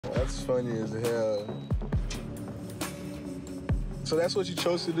That's funny as hell. So that's what you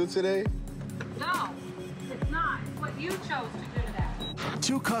chose to do today? No, it's not. It's what you chose to do today.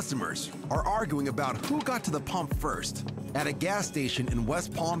 Two customers are arguing about who got to the pump first at a gas station in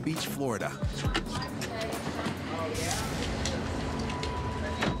West Palm Beach, Florida.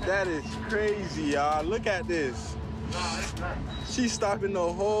 That is crazy, y'all. Look at this. She's stopping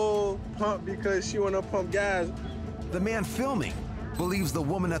the whole pump because she want to pump gas. The man filming believes the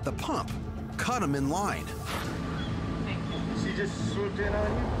woman at the pump cut him in line. She just swooped in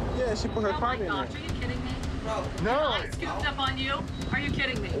on you? Yeah, she put her card in there. Oh my gosh, are you kidding me? No. I scooped up on you? Are you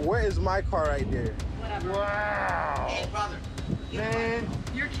kidding me? Where is my car right there? Whatever. Wow. Hey, brother. Man.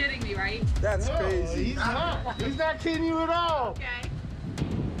 You're kidding me, right? That's crazy. He's not. He's not kidding you at all. Okay.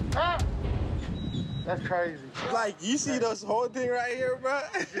 Ah. That's crazy. Like, you see this whole thing right here, bro?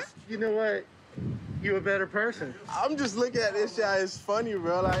 Just, you know what? You a better person. I'm just looking at this shit. It's funny,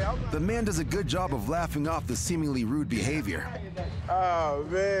 bro. Like, The man does a good job of laughing off the seemingly rude behavior. Oh,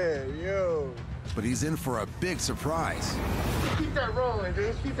 man, yo. But he's in for a big surprise. Keep that rolling,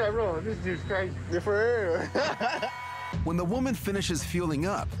 dude. Keep that rolling. This dude's crazy. Yeah, for real. When the woman finishes fueling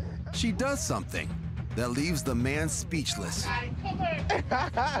up, she does something that leaves the man speechless. Gas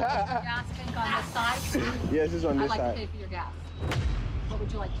tank on this side? Yes, it's on I'd this like side. to pay for your gas. What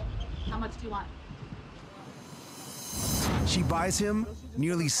would you like? How much do you want? She buys him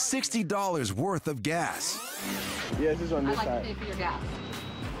nearly $60 worth of gas. Yes, it's on I'd this like to side. pay for your gas.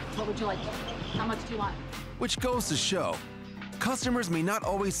 What would you like? How much do you want? Which goes to show, customers may not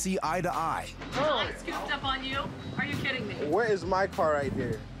always see eye to eye. I scooped up on you? Are you kidding me? Where is my car right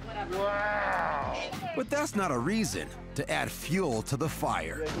there? Whatever. Wow. But that's not a reason to add fuel to the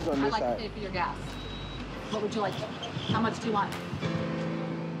fire. Yes, it's on I'd this like to side. pay for your gas. What would you like? How much do you want?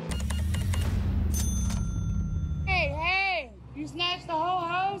 Hey, you snatched the whole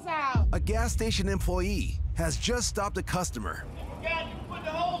hose out. A gas station employee has just stopped a customer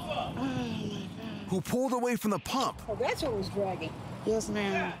who pulled away from the pump Oh, that's what was dragging. Yes,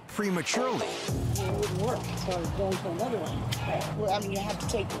 ma'am. prematurely. It wouldn't work, so I was going to another one. Well, I mean, you have to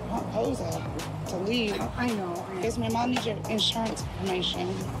take the pump hose out to leave. I know. Yes, ma'am, I'll need your insurance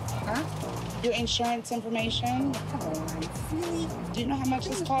information. Huh? Your insurance information. Come on, really? Do you know how much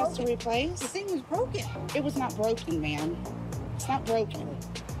this costs to replace? The thing was broken. It was not broken, ma'am. It's not broken.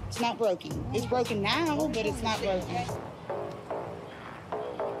 It's not broken. It's broken now, but it's not broken.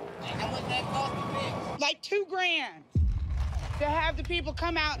 How much that cost to fix? Like $2 grand to have the people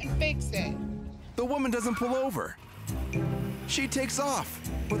come out and fix it. The woman doesn't pull over. She takes off,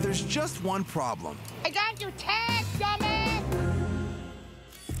 but there's just one problem. I got your tag, dumbass!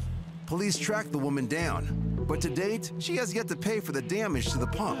 Police track the woman down, but to date, she has yet to pay for the damage to the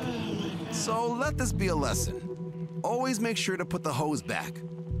pump. So let this be a lesson. Always make sure to put the hose back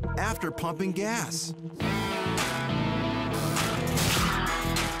after pumping gas.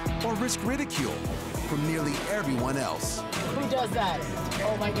 Or risk ridicule from nearly everyone else. Who does that?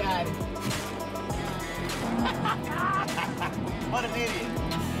 Oh my God. What an idiot.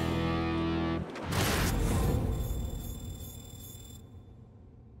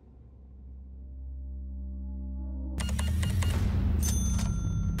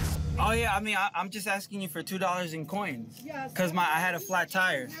 Oh yeah, I mean, I'm just asking you for $2 in coins. Yes. Cause I had a flat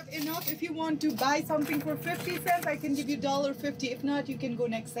tire. Have enough. If you want to buy something for 50 cents, I can give you $1.50. If not, you can go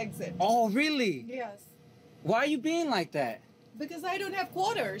next exit. Oh really? Yes. Why are you being like that? Because I don't have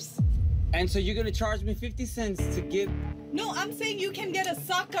quarters. And so you're gonna charge me 50 cents to get? No, I'm saying you can get a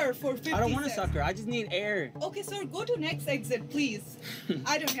sucker for 50 cents. I don't want a sucker. I just need air. Okay, sir, go to next exit, please.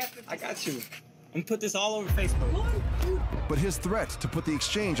 I don't have 50 I got cents. you. I'm gonna put this all over Facebook. Go on, dude. But his threat to put the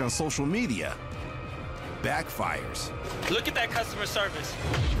exchange on social media backfires. Look at that customer service.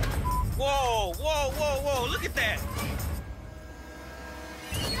 Whoa, whoa, whoa, whoa! Look at that.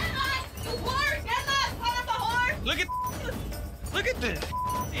 Look at this.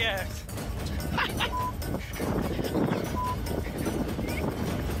 Yeah.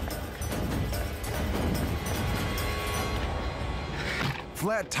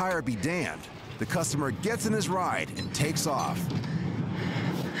 Flat tire be damned. The customer gets in his ride and takes off,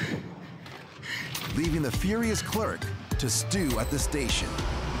 leaving the furious clerk to stew at the station.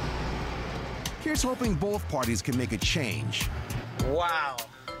 Here's hoping both parties can make a change Wow.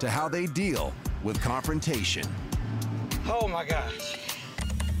 to how they deal with confrontation. Oh my gosh.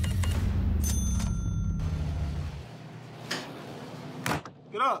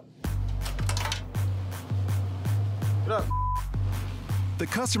 Get up. Get up. The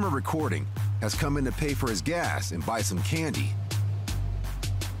customer recording has come in to pay for his gas and buy some candy.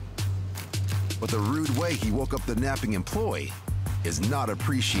 But the rude way he woke up the napping employee is not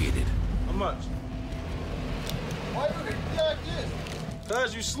appreciated. How much? Why you be like this?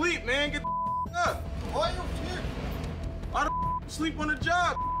 Cause you sleep, man. Get the up. Why you here? Why the sleep on the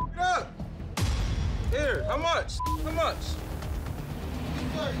job? Get up. Here, how much? How much?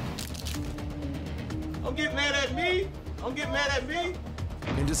 Don't get mad at me. Don't get mad at me.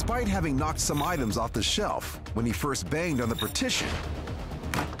 And despite having knocked some items off the shelf when he first banged on the partition,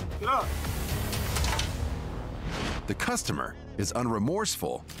 Get up. the customer is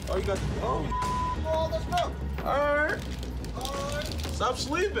unremorseful. Oh, you got the Oh, let's go. All right. Stop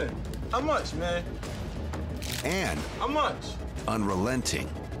sleeping. How much, man? And How much? unrelenting.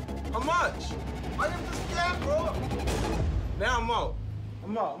 How much? Why you just scared, bro? Now I'm out.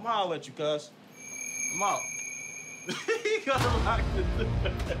 I'm out. I'm out at you, cuz. I'm out. He got locked in.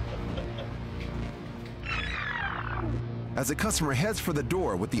 As the customer heads for the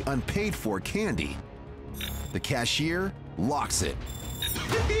door with the unpaid-for candy, the cashier locks it.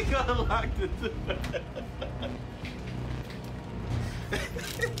 He got locked in.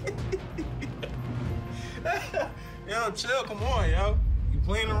 Yo, chill. Come on, yo. You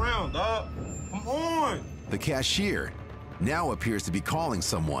playing around, dog. Come on. The cashier now appears to be calling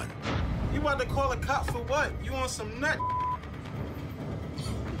someone. You about to call a cop for what? You on some nut?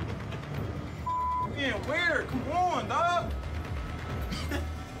 Being weird. Come on, dog.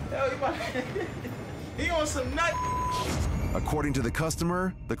 Hell, you about to... He on some nut. According to the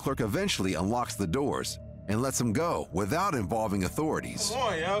customer, the clerk eventually unlocks the doors and lets him go without involving authorities. Come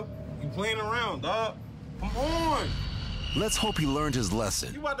on, yo. You playing around, dog. Come on. Let's hope he learned his You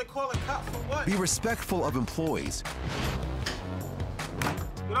lesson. about to call a cop for what? Be respectful of employees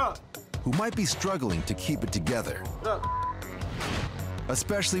Get up. who might be struggling to keep it together, Get up.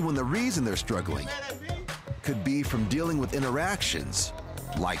 especially when the reason they're struggling Mad at me? could be from dealing with interactions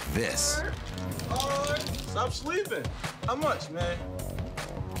like this. All right. Stop sleeping. How much, man?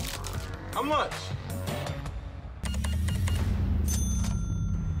 How much?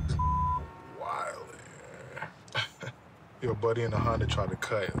 Your buddy in the Honda tried to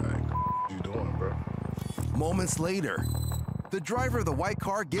cut. Like, what you doing, bro? Moments later, the driver of the white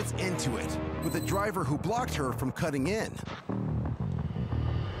car gets into it with the driver who blocked her from cutting in.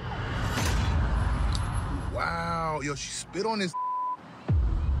 Wow, yo, she spit on his.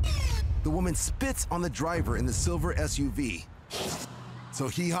 The woman spits on the driver in the silver SUV, so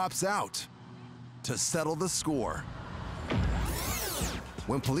he hops out to settle the score.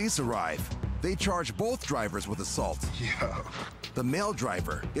 When police arrive, they charge both drivers with assault. Yeah. The male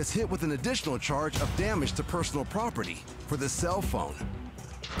driver is hit with an additional charge of damage to personal property for the cell phone.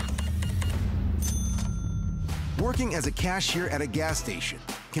 Working as a cashier at a gas station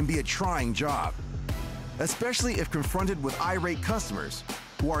can be a trying job, especially if confronted with irate customers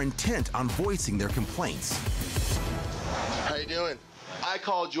who are intent on voicing their complaints. How you doing? I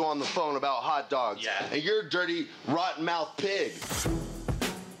called you on the phone about hot dogs. Yeah. And you're a dirty, rotten-mouthed pig.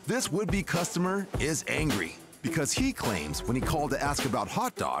 This would-be customer is angry because he claims when he called to ask about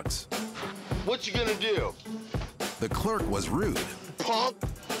hot dogs, What you gonna do? the clerk was rude. Punk?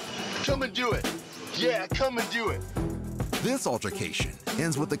 Come and do it. Yeah, come and do it. This altercation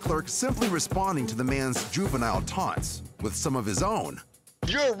ends with the clerk simply responding to the man's juvenile taunts with some of his own.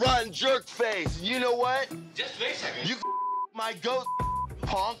 You're a rotten jerk face. You know what? Just wait a second. You my goat,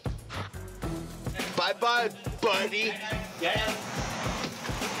 punk. Bye-bye, buddy. Yeah.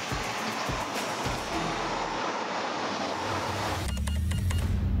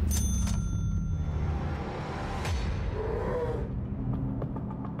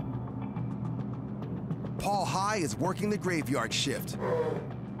 Paul High is working the graveyard shift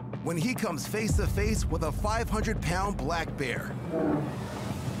when he comes face to face with a 500-pound black bear.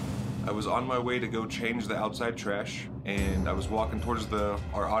 I was on my way to go change the outside trash, and I was walking towards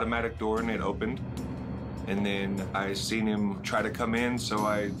our automatic door, and it opened. And then I seen him try to come in, so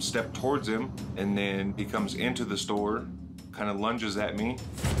I stepped towards him, and then he comes into the store, kind of lunges at me.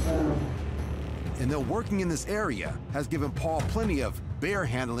 And though working in this area has given Paul plenty of bear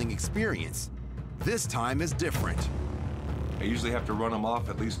handling experience, this time is different. I usually have to run him off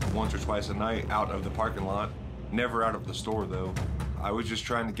at least once or twice a night out of the parking lot, never out of the store though. I was just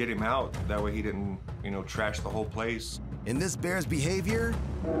trying to get him out, that way he didn't, trash the whole place. And this bear's behavior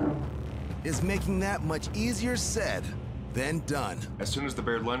is making that much easier said than done. As soon as the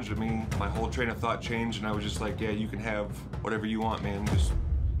bear lunged at me, my whole train of thought changed, and I was just like, yeah, you can have whatever you want, man.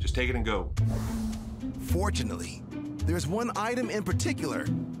 Just take it and go. Fortunately, there's one item in particular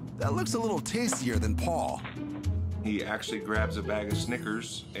that looks a little tastier than Paul. He actually grabs a bag of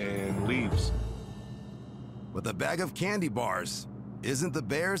Snickers and leaves. But the bag of candy bars isn't the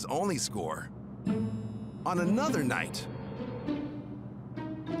bear's only score. On another night,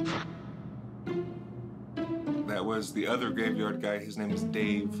 was the other graveyard guy. His name is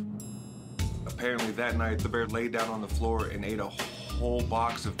Dave. Apparently that night, the bear laid down on the floor and ate a whole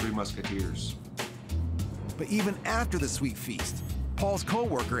box of Three Musketeers. But even after the sweet feast, Paul's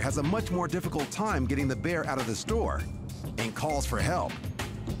co-worker has a much more difficult time getting the bear out of the store and calls for help.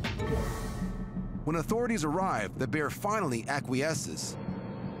 When authorities arrive, the bear finally acquiesces.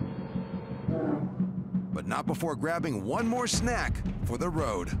 But not before grabbing one more snack for the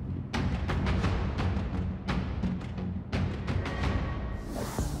road.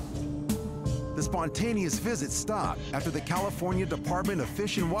 The spontaneous visits stop after the California Department of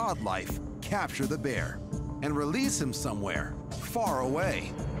Fish and Wildlife capture the bear and release him somewhere far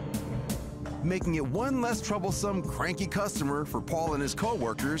away, making it one less troublesome, cranky customer for Paul and his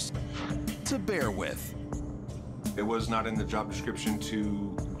co-workers to bear with. It was not in the job description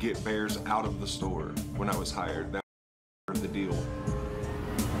to get bears out of the store when I was hired.